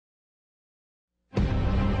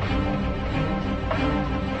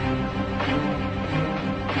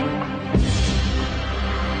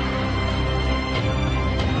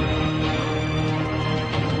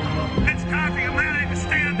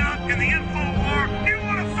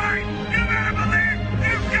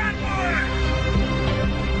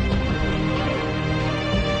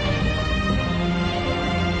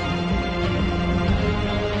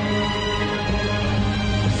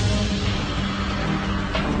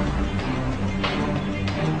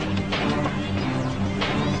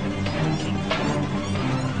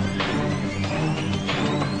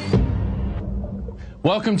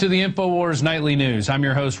Welcome to the InfoWars Nightly News. I'm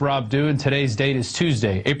your host, Rob Dew, and today's date is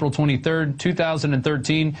Tuesday, April 23rd,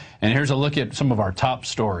 2013, and here's a look at some of our top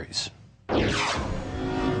stories.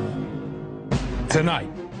 Tonight,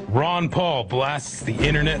 Ron Paul blasts the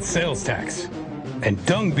internet sales tax, and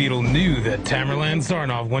Dung Beetle knew that Tamerlan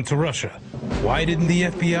Zarnov went to Russia. Why didn't the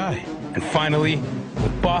FBI? And finally,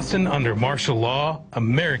 with Boston under martial law,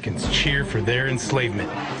 Americans cheer for their enslavement.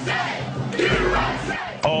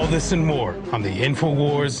 All this and more on the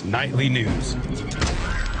InfoWars Nightly News.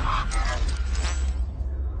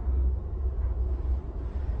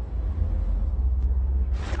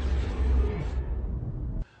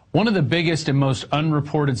 One of the biggest and most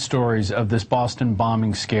unreported stories of this Boston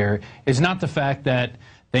bombing scare is not the fact that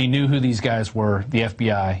they knew who these guys were, the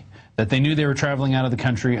FBI, that they knew they were traveling out of the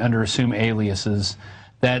country under assumed aliases,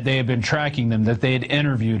 that they had been tracking them, that they had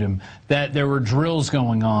interviewed them, that there were drills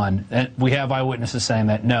going on. And we have eyewitnesses saying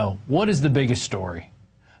that. No. What is the biggest story?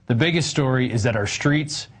 The biggest story is that our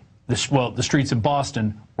streets, the streets in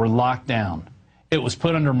Boston, were locked down. It was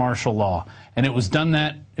put under martial law, and it was done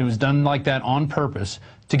like that on purpose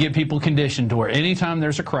to get people conditioned to where anytime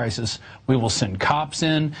there's a crisis, we will send cops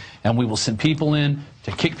in and we will send people in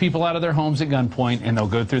to kick people out of their homes at gunpoint, and they'll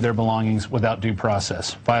go through their belongings without due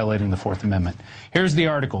process, violating the Fourth Amendment. Here's the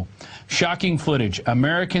article. Shocking footage.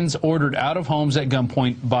 Americans ordered out of homes at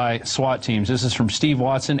gunpoint by SWAT teams. This is from Steve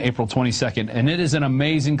Watson, April 22nd, and it is an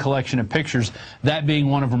amazing collection of pictures, that being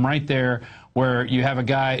one of them right there, where you have a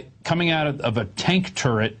guy coming out of a tank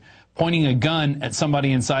turret pointing a gun at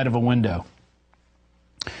somebody inside of a window.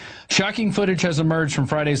 Shocking footage has emerged from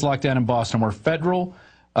Friday's lockdown in Boston, where federal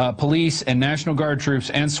police and National Guard troops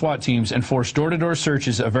and SWAT teams enforced door-to-door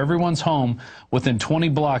searches of everyone's home within 20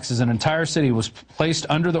 blocks as an entire city was placed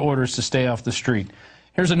under the orders to stay off the street.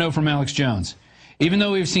 Here's a note from Alex Jones. Even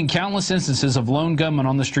though we've seen countless instances of lone gunmen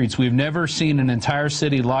on the streets, we've never seen an entire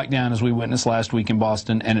city locked down as we witnessed last week in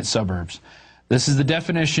Boston and its suburbs. This is the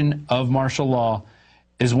definition of martial law,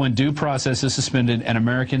 is when due process is suspended and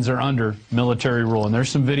Americans are under military rule. And there's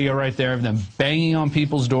some video right there of them banging on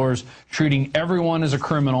people's doors, treating everyone as a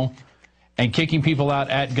criminal, and kicking people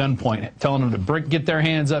out at gunpoint, telling them to get their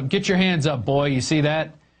hands up. Get your hands up, boy. You see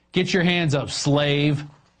that? Get your hands up, slave.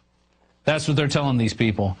 That's what they're telling these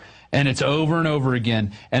people. And it's over and over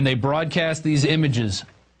again. And they broadcast these images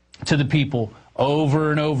to the people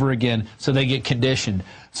over and over again so they get conditioned.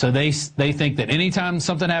 So they think that anytime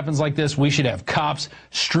something happens like this, we should have cops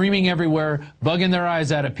streaming everywhere, bugging their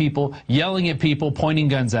eyes out at people, yelling at people, pointing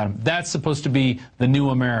guns at them. That's supposed to be the new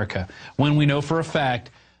America, when we know for a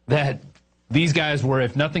fact that these guys were,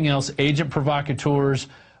 if nothing else, agent provocateurs,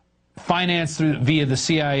 financed via the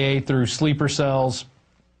CIA through sleeper cells.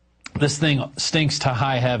 This thing stinks to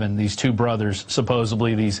high heaven, these two brothers,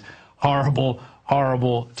 supposedly these horrible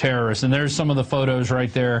terrorists. And there's some of the photos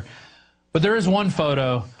right there. But there is one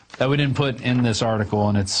photo that we didn't put in this article,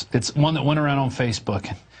 and it's one that went around on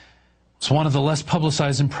Facebook. It's one of the less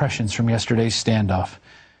publicized impressions from yesterday's standoff.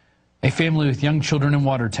 A family with young children in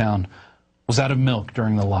Watertown was out of milk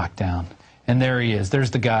during the lockdown. And there he is.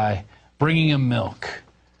 There's the guy bringing him milk.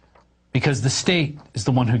 Because the state is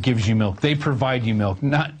the one who gives you milk. They provide you milk.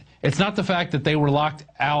 It's not the fact that they were locked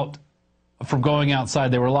out from going outside.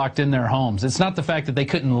 They were locked in their homes. It's not the fact that they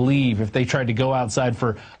couldn't leave if they tried to go outside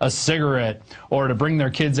for a cigarette or to bring their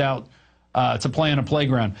kids out to play on a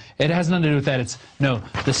playground. It has nothing to do with that. It's, no,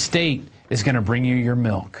 the state is going to bring you your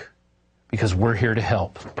milk because we're here to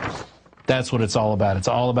help. That's what it's all about. It's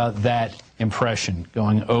all about that impression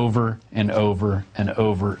going over and over and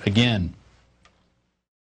over again.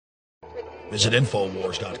 Visit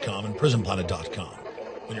Infowars.com and PrisonPlanet.com.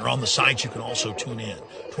 When you're on the site, you can also tune in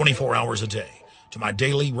 24 hours a day to my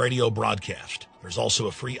daily radio broadcast. There's also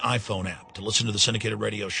a free iPhone app to listen to the syndicated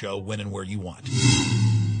radio show when and where you want.